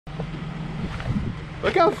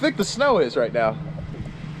Look how thick the snow is right now.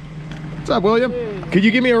 What's up, William? Could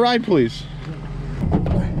you give me a ride, please?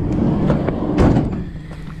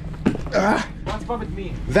 What's up with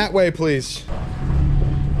me? That way, please.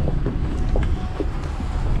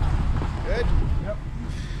 Good? Yep.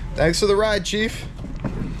 Thanks for the ride, Chief.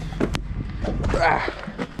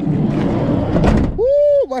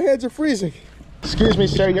 Woo, my hands are freezing. Excuse me,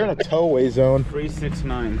 sir, you're in a towaway zone.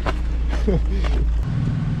 369.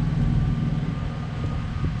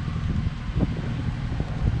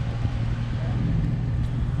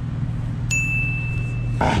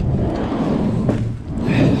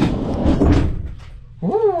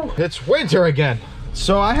 It's winter again.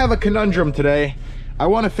 So I have a conundrum today. I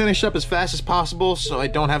want to finish up as fast as possible so I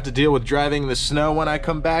don't have to deal with driving in the snow when I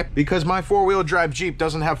come back, because my four-wheel drive Jeep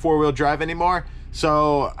doesn't have four-wheel drive anymore,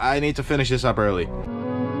 so I need to finish this up early.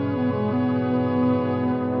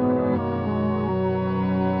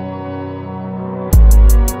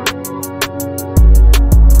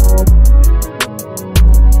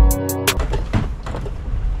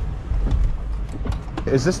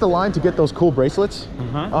 Is this the line to get those cool bracelets?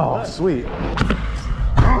 Oh, sweet.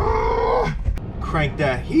 Crank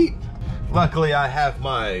that heat. Luckily, I have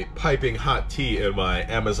my piping hot tea in my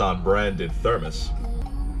Amazon branded thermos.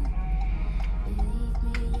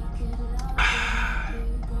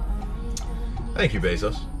 Thank you,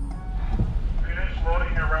 Bezos. Finish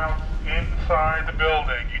loading your rounds inside the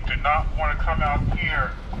building. You do not want to come out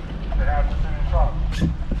here to have to finish up.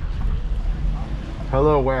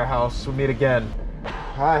 Hello, warehouse. We'll meet again.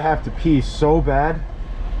 I have to pee so bad.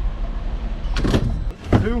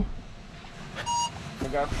 2. We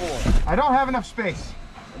got 4. I don't have enough space.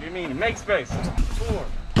 What do you mean? Make space. 4.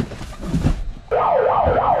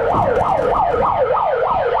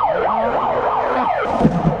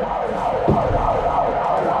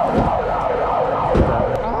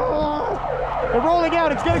 They're rolling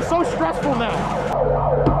out. It's getting so stressful now.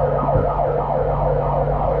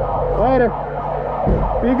 Later.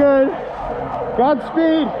 Be good.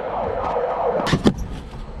 Godspeed.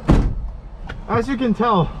 As you can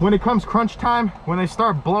tell, when it comes crunch time, when they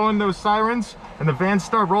start blowing those sirens and the vans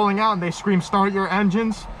start rolling out and they scream start your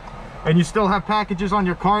engines and you still have packages on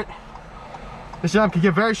your cart, this job can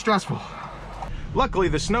get very stressful. Luckily,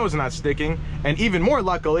 the snow's not sticking, and even more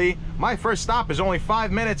luckily, my first stop is only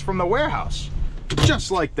 5 minutes from the warehouse. Just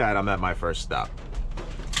like that, I'm at my first stop.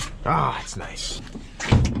 Ah, it's nice.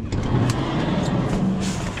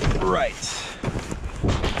 Right.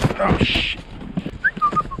 Oh, shit.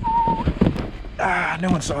 Ah,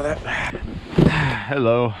 no one saw that.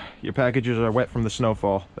 Hello. Your packages are wet from the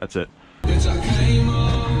snowfall. That's it.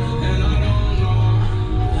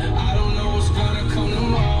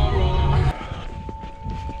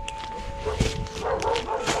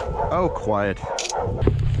 Oh, quiet.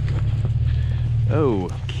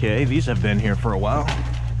 Okay, these have been here for a while.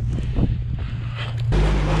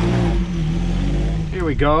 Here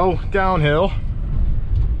we go, downhill.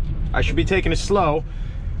 I should be taking it slow,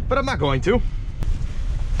 but I'm not going to.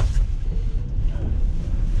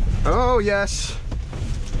 Oh yes.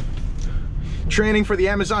 Training for the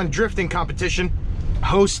Amazon drifting competition,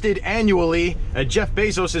 hosted annually at Jeff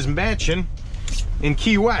Bezos' mansion in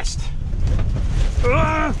Key West.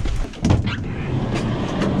 Ah!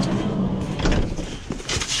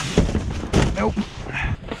 Nope.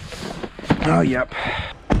 Oh, yep.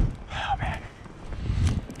 Oh, man.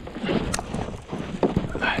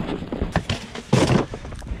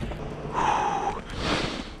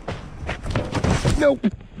 Nope.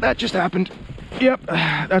 That just happened. Yep.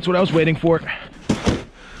 That's what I was waiting for.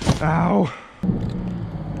 Ow.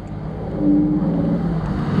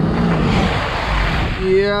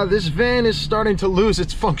 Yeah, this van is starting to lose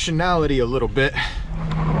its functionality a little bit.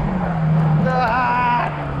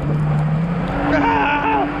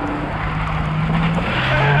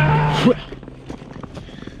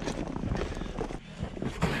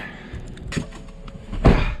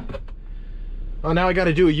 Oh, now I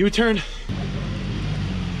gotta do a U-turn?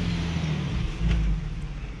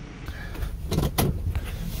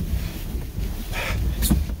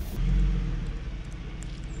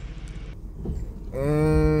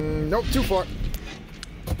 Nope, too far.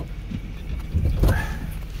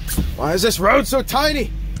 Why is this road so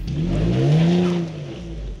tiny?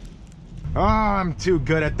 Oh, I'm too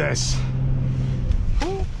good at this.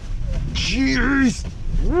 Jeez.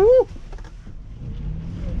 Woo.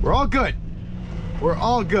 We're all good. We're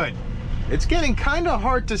all good. It's getting kind of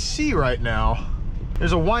hard to see right now.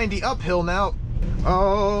 There's a windy uphill now.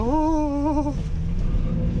 Oh.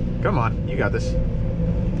 Come on, you got this.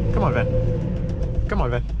 Come on, Van. Come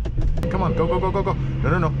on, Van. Come on, go, go, go, go, go. No,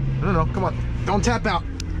 no, no, no, no, come on. Don't tap out.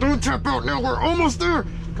 Don't tap out now, we're almost there.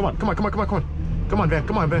 Come on, come on, come on, come on, come on. Come on, Van,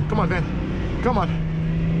 come on, Van, come on, Van. Come on.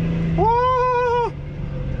 Woo!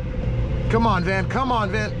 Come on, Van, come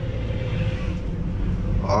on, Van.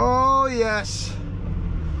 Oh, yes.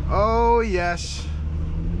 Oh, yes.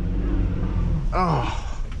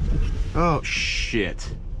 Oh. Oh,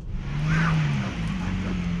 shit.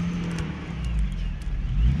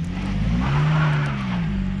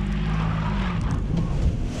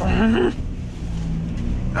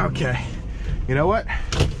 Okay, you know what?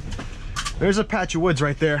 There's a patch of woods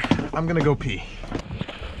right there. I'm gonna go pee.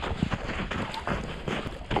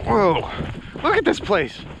 Whoa, look at this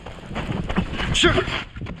place.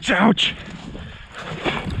 Ouch.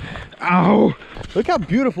 Ow. Look how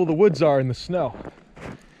beautiful the woods are in the snow.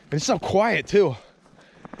 And it's so quiet too.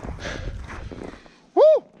 Woo!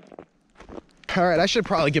 All right, I should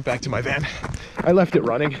probably get back to my van. I left it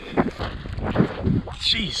running.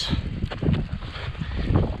 Jeez.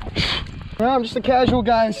 Well, I'm just a casual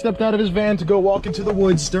guy and stepped out of his van to go walk into the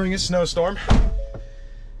woods during a snowstorm.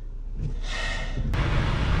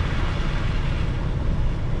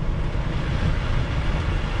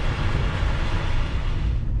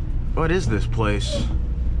 What is this place?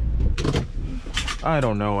 I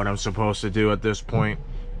don't know what I'm supposed to do at this point.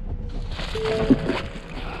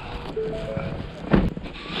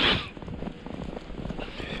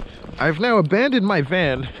 I've now abandoned my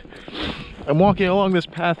van. I'm walking along this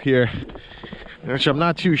path here, which I'm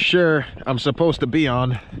not too sure I'm supposed to be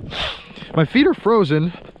on. My feet are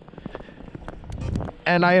frozen,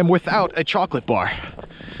 and I am without a chocolate bar.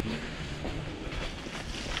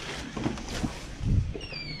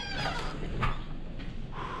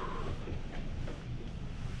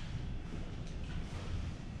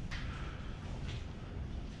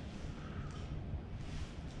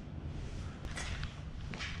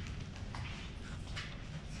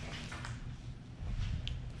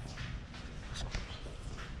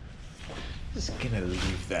 Just gonna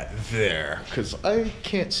leave that there because I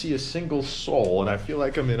can't see a single soul and I feel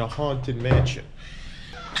like I'm in a haunted mansion.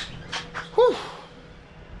 Whew.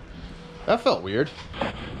 That felt weird.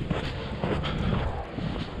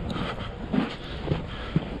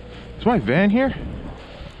 Is my van here?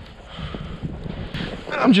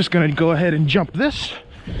 I'm just gonna go ahead and jump this.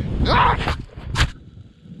 Ah!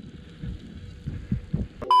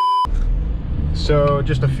 So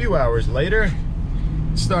just a few hours later,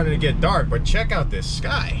 it's starting to get dark, but check out this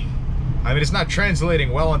sky. I mean, it's not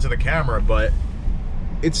translating well onto the camera, but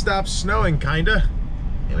it stopped snowing kinda,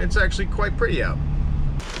 and it's actually quite pretty out.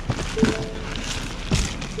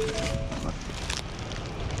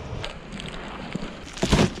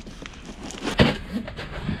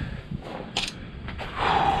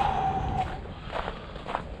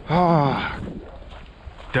 Ah,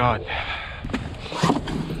 done.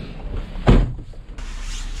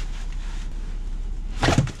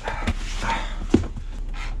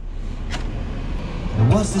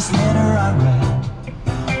 Was this letter I read?